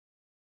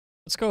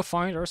let's go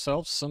find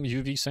ourselves some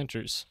UV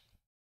centers.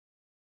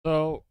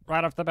 So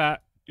right off the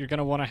bat, you're going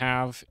to want to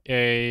have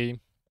a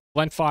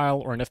blend file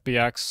or an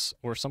FBX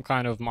or some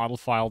kind of model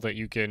file that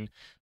you can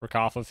work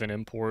off of and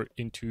import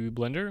into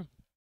Blender.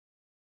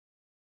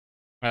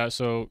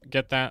 So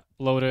get that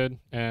loaded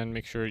and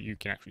make sure you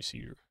can actually see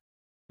your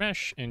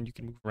mesh and you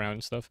can move around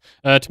and stuff.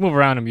 To move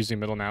around, I'm using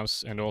middle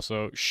mouse and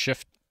also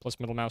shift plus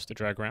middle mouse to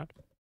drag around.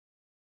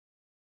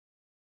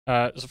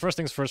 So first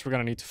things first, we're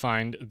going to need to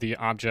find the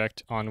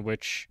object on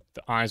which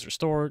the eyes are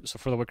stored. So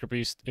for the wicker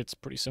beast, it's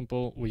pretty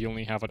simple. We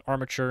only have an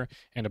armature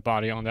and a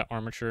body on that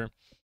armature.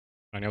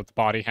 I know the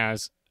body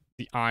has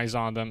the eyes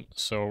on them,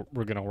 so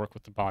we're going to work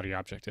with the body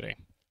object today.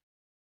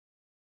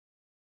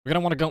 We're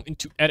going to want to go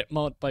into edit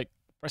mode by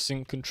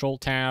pressing Control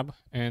Tab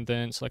and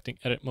then selecting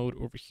edit mode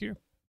over here.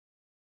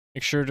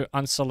 Make sure to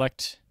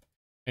unselect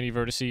any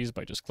vertices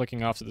by just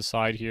clicking off to the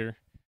side here.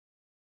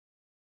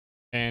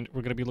 And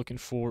we're going to be looking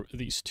for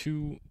these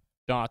two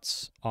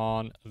dots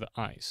on the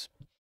eyes.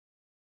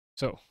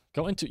 So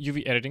go into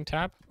UV editing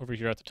tab over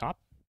here at the top.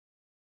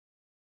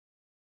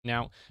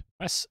 Now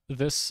press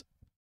this.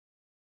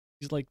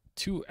 These like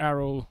two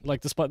arrow,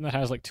 like this button that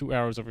has like two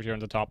arrows over here on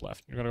the top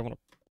left. You're going to want to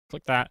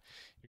click that.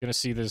 You're going to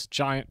see this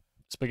giant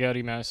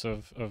spaghetti mess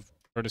of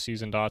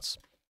vertices and dots.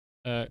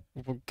 We're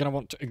going to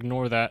want to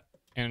ignore that,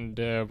 and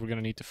we're going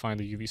to need to find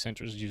the UV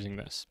centers using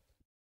this.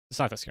 It's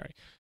not that scary.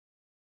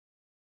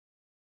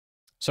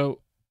 So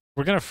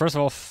we're going to first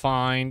of all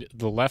find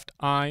the left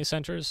eye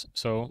centers.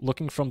 So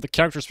looking from the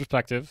character's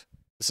perspective,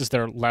 this is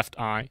their left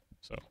eye.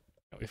 So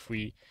if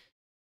we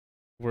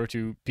were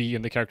to be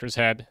in the character's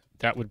head,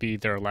 that would be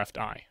their left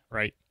eye,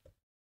 right?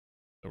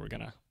 So we're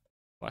going to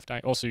left eye.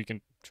 Also, you can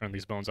turn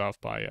these bones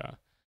off by get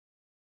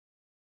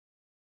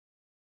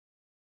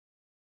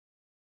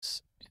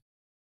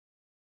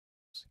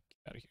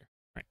out of here.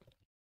 Right.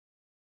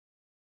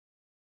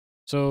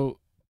 So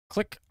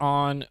click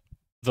on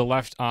the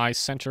left eye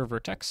center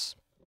vertex.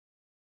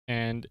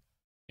 And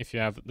if you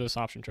have this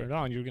option turned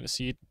on, you're going to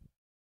see it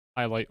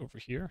highlight over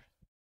here.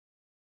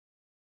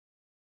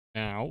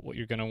 Now, what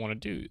you're going to want to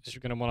do is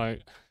you're going to want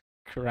to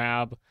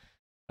grab,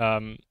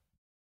 I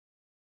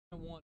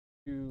want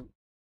to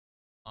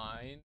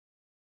find,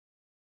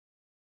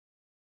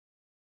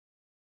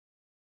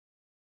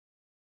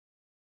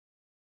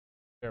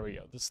 there we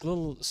go, this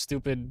little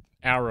stupid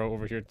arrow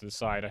over here to the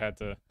side. I had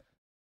to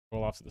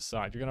roll off to the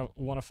side. You're going to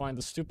want to find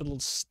the stupid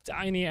little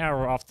tiny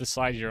arrow off the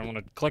side here. I want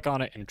to click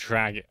on it and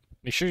drag it.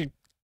 Make sure you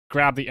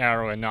grab the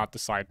arrow and not the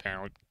side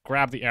panel.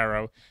 Grab the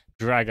arrow,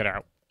 drag it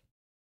out.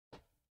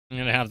 I'm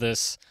going to have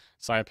this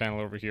side panel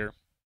over here.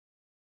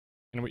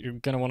 And what you're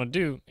going to want to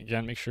do,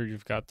 again, make sure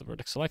you've got the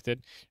vertex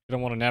selected. You're going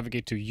to want to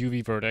navigate to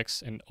UV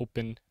vertex and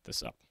open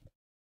this up.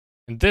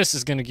 And this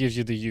is going to give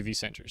you the UV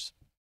centers.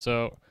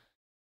 So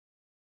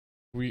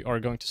we are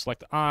going to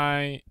select the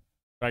eye,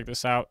 drag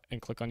this out,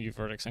 and click on UV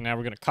vertex. And now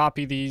we're going to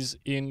copy these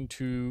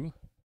into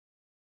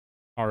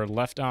our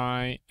left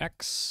eye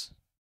X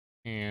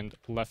and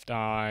left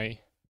eye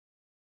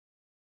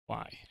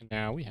Y. And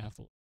now we have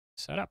the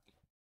set up.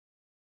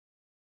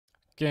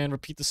 Again,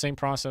 repeat the same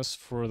process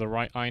for the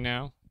right eye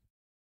now.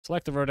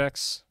 Select the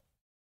vertex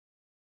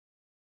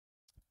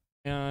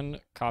and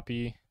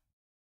copy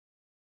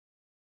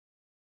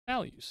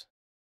values.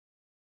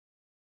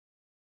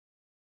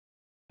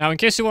 Now, in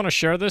case you want to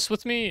share this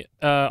with me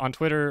on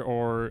Twitter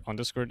or on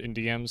Discord in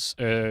DMs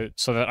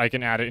so that I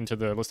can add it into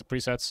the list of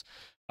presets,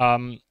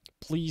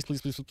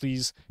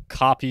 please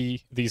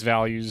copy these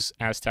values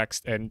as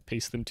text and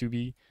paste them to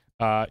me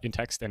in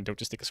text, and don't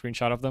just take a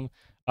screenshot of them.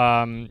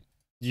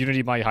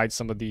 Unity might hide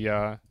some of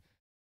the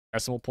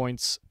decimal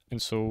points,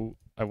 and so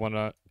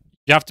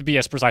you have to be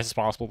as precise as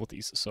possible with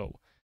these, so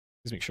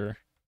please make sure.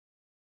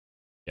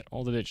 Get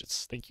all the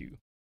digits, thank you.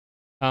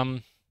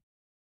 And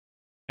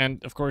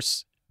of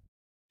course,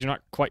 you're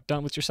not quite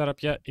done with your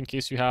setup yet, in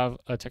case you have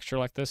a texture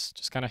like this,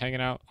 just kind of hanging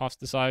out off to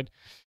the side.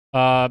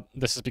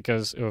 This is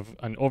because of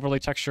an overlay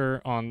texture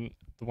on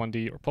the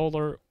 1D or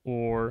polar,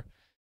 or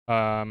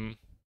overlay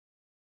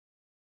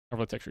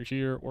texture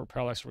here, or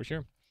parallax over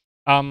here.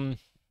 On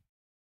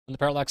the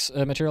parallax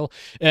material,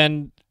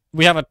 and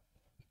we have a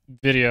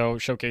video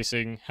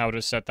showcasing how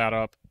to set that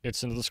up.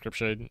 It's in the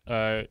description.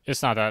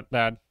 It's not that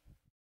bad.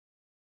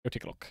 Go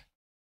take a look.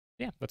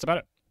 Yeah, that's about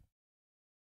it.